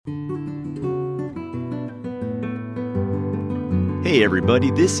Hey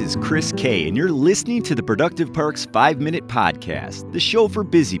everybody, this is Chris K, and you're listening to the Productive Parks 5-Minute Podcast, the show for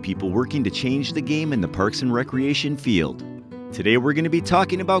busy people working to change the game in the parks and recreation field. Today we're going to be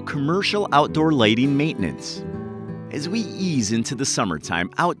talking about commercial outdoor lighting maintenance. As we ease into the summertime,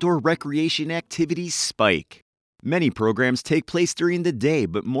 outdoor recreation activities spike. Many programs take place during the day,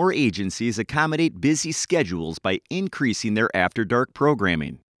 but more agencies accommodate busy schedules by increasing their after-dark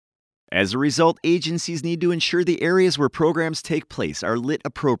programming. As a result, agencies need to ensure the areas where programs take place are lit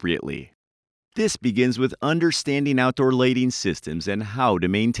appropriately. This begins with understanding outdoor lighting systems and how to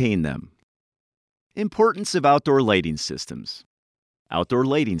maintain them. Importance of outdoor lighting systems. Outdoor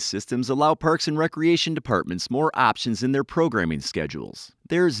lighting systems allow parks and recreation departments more options in their programming schedules.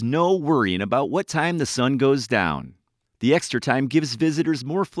 There's no worrying about what time the sun goes down. The extra time gives visitors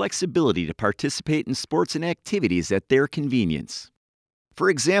more flexibility to participate in sports and activities at their convenience. For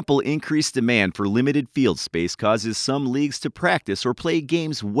example, increased demand for limited field space causes some leagues to practice or play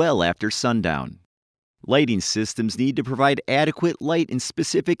games well after sundown. Lighting systems need to provide adequate light in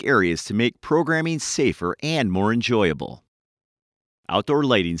specific areas to make programming safer and more enjoyable. Outdoor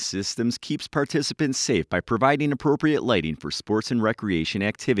lighting systems keeps participants safe by providing appropriate lighting for sports and recreation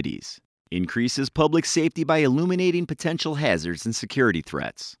activities. Increases public safety by illuminating potential hazards and security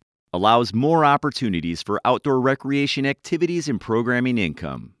threats. Allows more opportunities for outdoor recreation activities and programming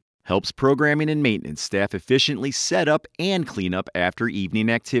income. Helps programming and maintenance staff efficiently set up and clean up after evening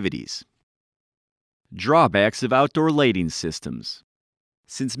activities. Drawbacks of outdoor lighting systems.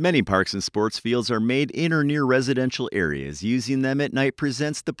 Since many parks and sports fields are made in or near residential areas, using them at night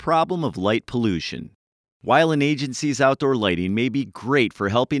presents the problem of light pollution. While an agency's outdoor lighting may be great for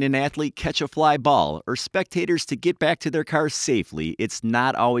helping an athlete catch a fly ball or spectators to get back to their cars safely, it's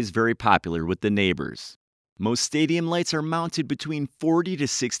not always very popular with the neighbors. Most stadium lights are mounted between 40 to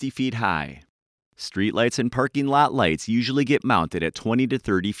 60 feet high. Street lights and parking lot lights usually get mounted at 20 to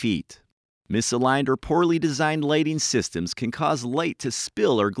 30 feet. Misaligned or poorly designed lighting systems can cause light to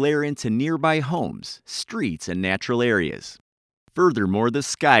spill or glare into nearby homes, streets, and natural areas. Furthermore, the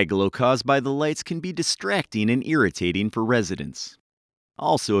sky glow caused by the lights can be distracting and irritating for residents.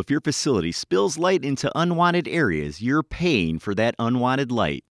 Also, if your facility spills light into unwanted areas, you're paying for that unwanted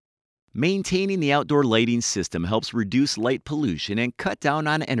light. Maintaining the outdoor lighting system helps reduce light pollution and cut down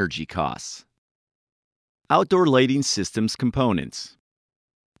on energy costs. Outdoor lighting systems components.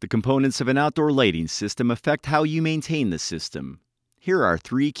 The components of an outdoor lighting system affect how you maintain the system. Here are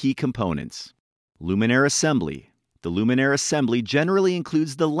 3 key components. Luminaire assembly. The luminaire assembly generally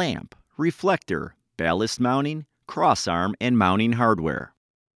includes the lamp, reflector, ballast mounting, crossarm, and mounting hardware.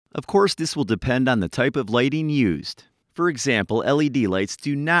 Of course, this will depend on the type of lighting used. For example, LED lights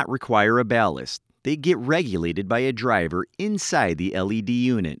do not require a ballast. They get regulated by a driver inside the LED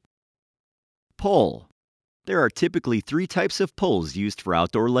unit. Pole. There are typically 3 types of poles used for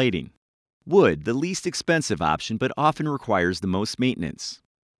outdoor lighting. Wood, the least expensive option, but often requires the most maintenance.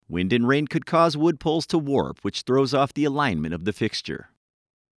 Wind and rain could cause wood poles to warp, which throws off the alignment of the fixture.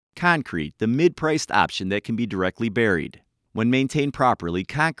 Concrete, the mid-priced option that can be directly buried. When maintained properly,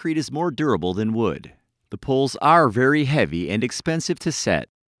 concrete is more durable than wood. The poles are very heavy and expensive to set.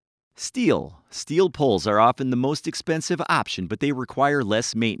 Steel. Steel poles are often the most expensive option, but they require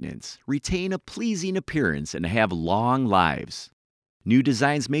less maintenance, retain a pleasing appearance, and have long lives. New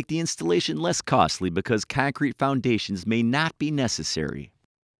designs make the installation less costly because concrete foundations may not be necessary.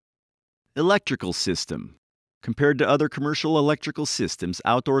 Electrical system. Compared to other commercial electrical systems,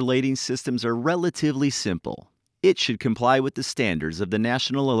 outdoor lighting systems are relatively simple. It should comply with the standards of the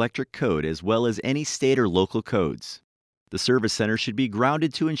National Electric Code as well as any state or local codes. The service center should be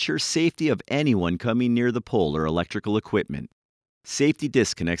grounded to ensure safety of anyone coming near the pole or electrical equipment. Safety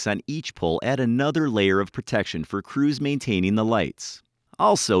disconnects on each pole add another layer of protection for crews maintaining the lights.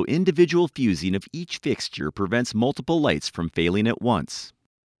 Also, individual fusing of each fixture prevents multiple lights from failing at once.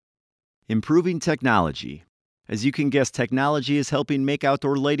 Improving technology. As you can guess, technology is helping make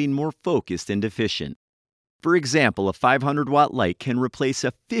outdoor lighting more focused and efficient. For example, a 500-watt light can replace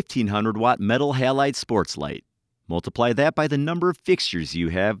a 1,500-watt metal halide sports light. Multiply that by the number of fixtures you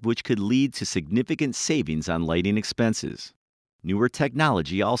have, which could lead to significant savings on lighting expenses. Newer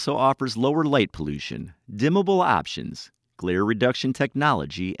technology also offers lower light pollution, dimmable options, glare reduction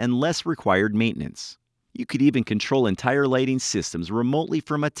technology, and less required maintenance. You could even control entire lighting systems remotely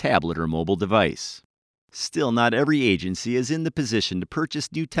from a tablet or mobile device. Still, not every agency is in the position to purchase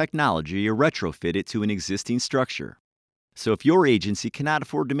new technology or retrofit it to an existing structure. So if your agency cannot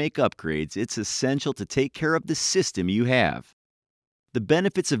afford to make upgrades, it's essential to take care of the system you have. The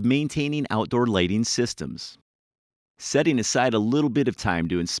benefits of maintaining outdoor lighting systems. Setting aside a little bit of time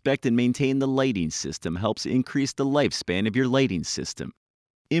to inspect and maintain the lighting system helps increase the lifespan of your lighting system.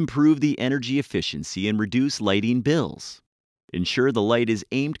 Improve the energy efficiency and reduce lighting bills. Ensure the light is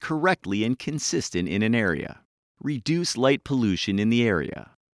aimed correctly and consistent in an area. Reduce light pollution in the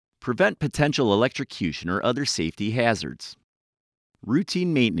area. Prevent potential electrocution or other safety hazards.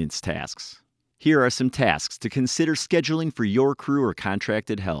 Routine maintenance tasks. Here are some tasks to consider scheduling for your crew or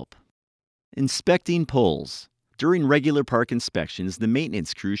contracted help. Inspecting poles. During regular park inspections, the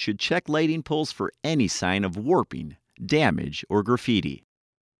maintenance crew should check lighting poles for any sign of warping, damage, or graffiti.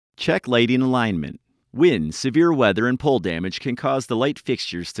 Check lighting alignment. Wind, severe weather, and pole damage can cause the light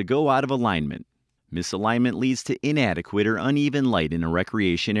fixtures to go out of alignment. Misalignment leads to inadequate or uneven light in a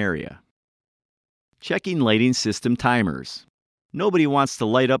recreation area. Checking lighting system timers. Nobody wants to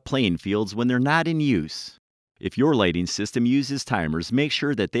light up playing fields when they're not in use. If your lighting system uses timers, make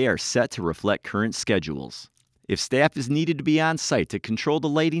sure that they are set to reflect current schedules. If staff is needed to be on site to control the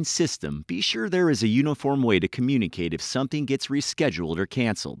lighting system, be sure there is a uniform way to communicate if something gets rescheduled or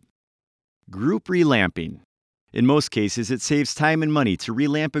canceled. Group relamping. In most cases, it saves time and money to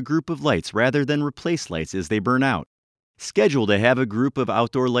relamp a group of lights rather than replace lights as they burn out. Schedule to have a group of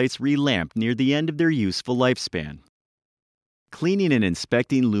outdoor lights relamped near the end of their useful lifespan. Cleaning and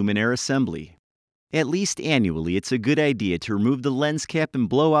inspecting luminaire assembly. At least annually, it's a good idea to remove the lens cap and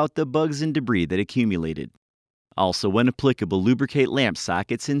blow out the bugs and debris that accumulated. Also, when applicable, lubricate lamp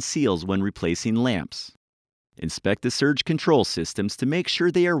sockets and seals when replacing lamps. Inspect the surge control systems to make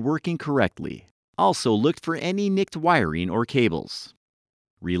sure they are working correctly. Also, look for any nicked wiring or cables.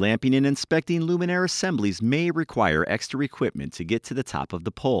 Relamping and inspecting luminaire assemblies may require extra equipment to get to the top of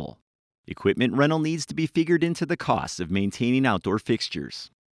the pole. Equipment rental needs to be figured into the cost of maintaining outdoor fixtures.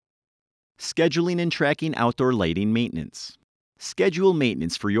 Scheduling and tracking outdoor lighting maintenance. Schedule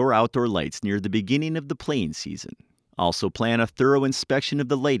maintenance for your outdoor lights near the beginning of the playing season. Also plan a thorough inspection of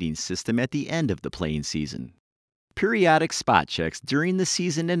the lighting system at the end of the playing season. Periodic spot checks during the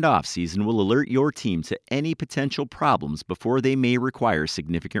season and off-season will alert your team to any potential problems before they may require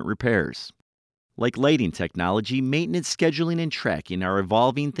significant repairs. Like lighting technology, maintenance scheduling and tracking are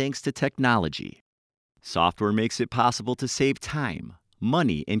evolving thanks to technology. Software makes it possible to save time,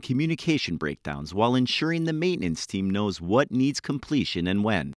 money, and communication breakdowns while ensuring the maintenance team knows what needs completion and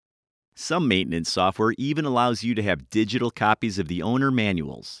when. Some maintenance software even allows you to have digital copies of the owner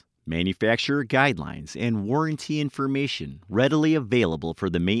manuals, manufacturer guidelines, and warranty information readily available for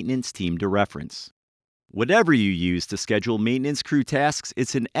the maintenance team to reference. Whatever you use to schedule maintenance crew tasks,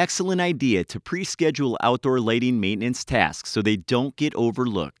 it's an excellent idea to pre-schedule outdoor lighting maintenance tasks so they don't get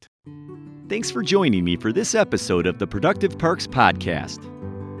overlooked. Thanks for joining me for this episode of the Productive Parks Podcast.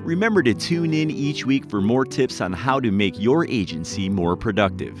 Remember to tune in each week for more tips on how to make your agency more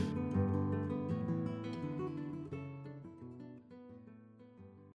productive.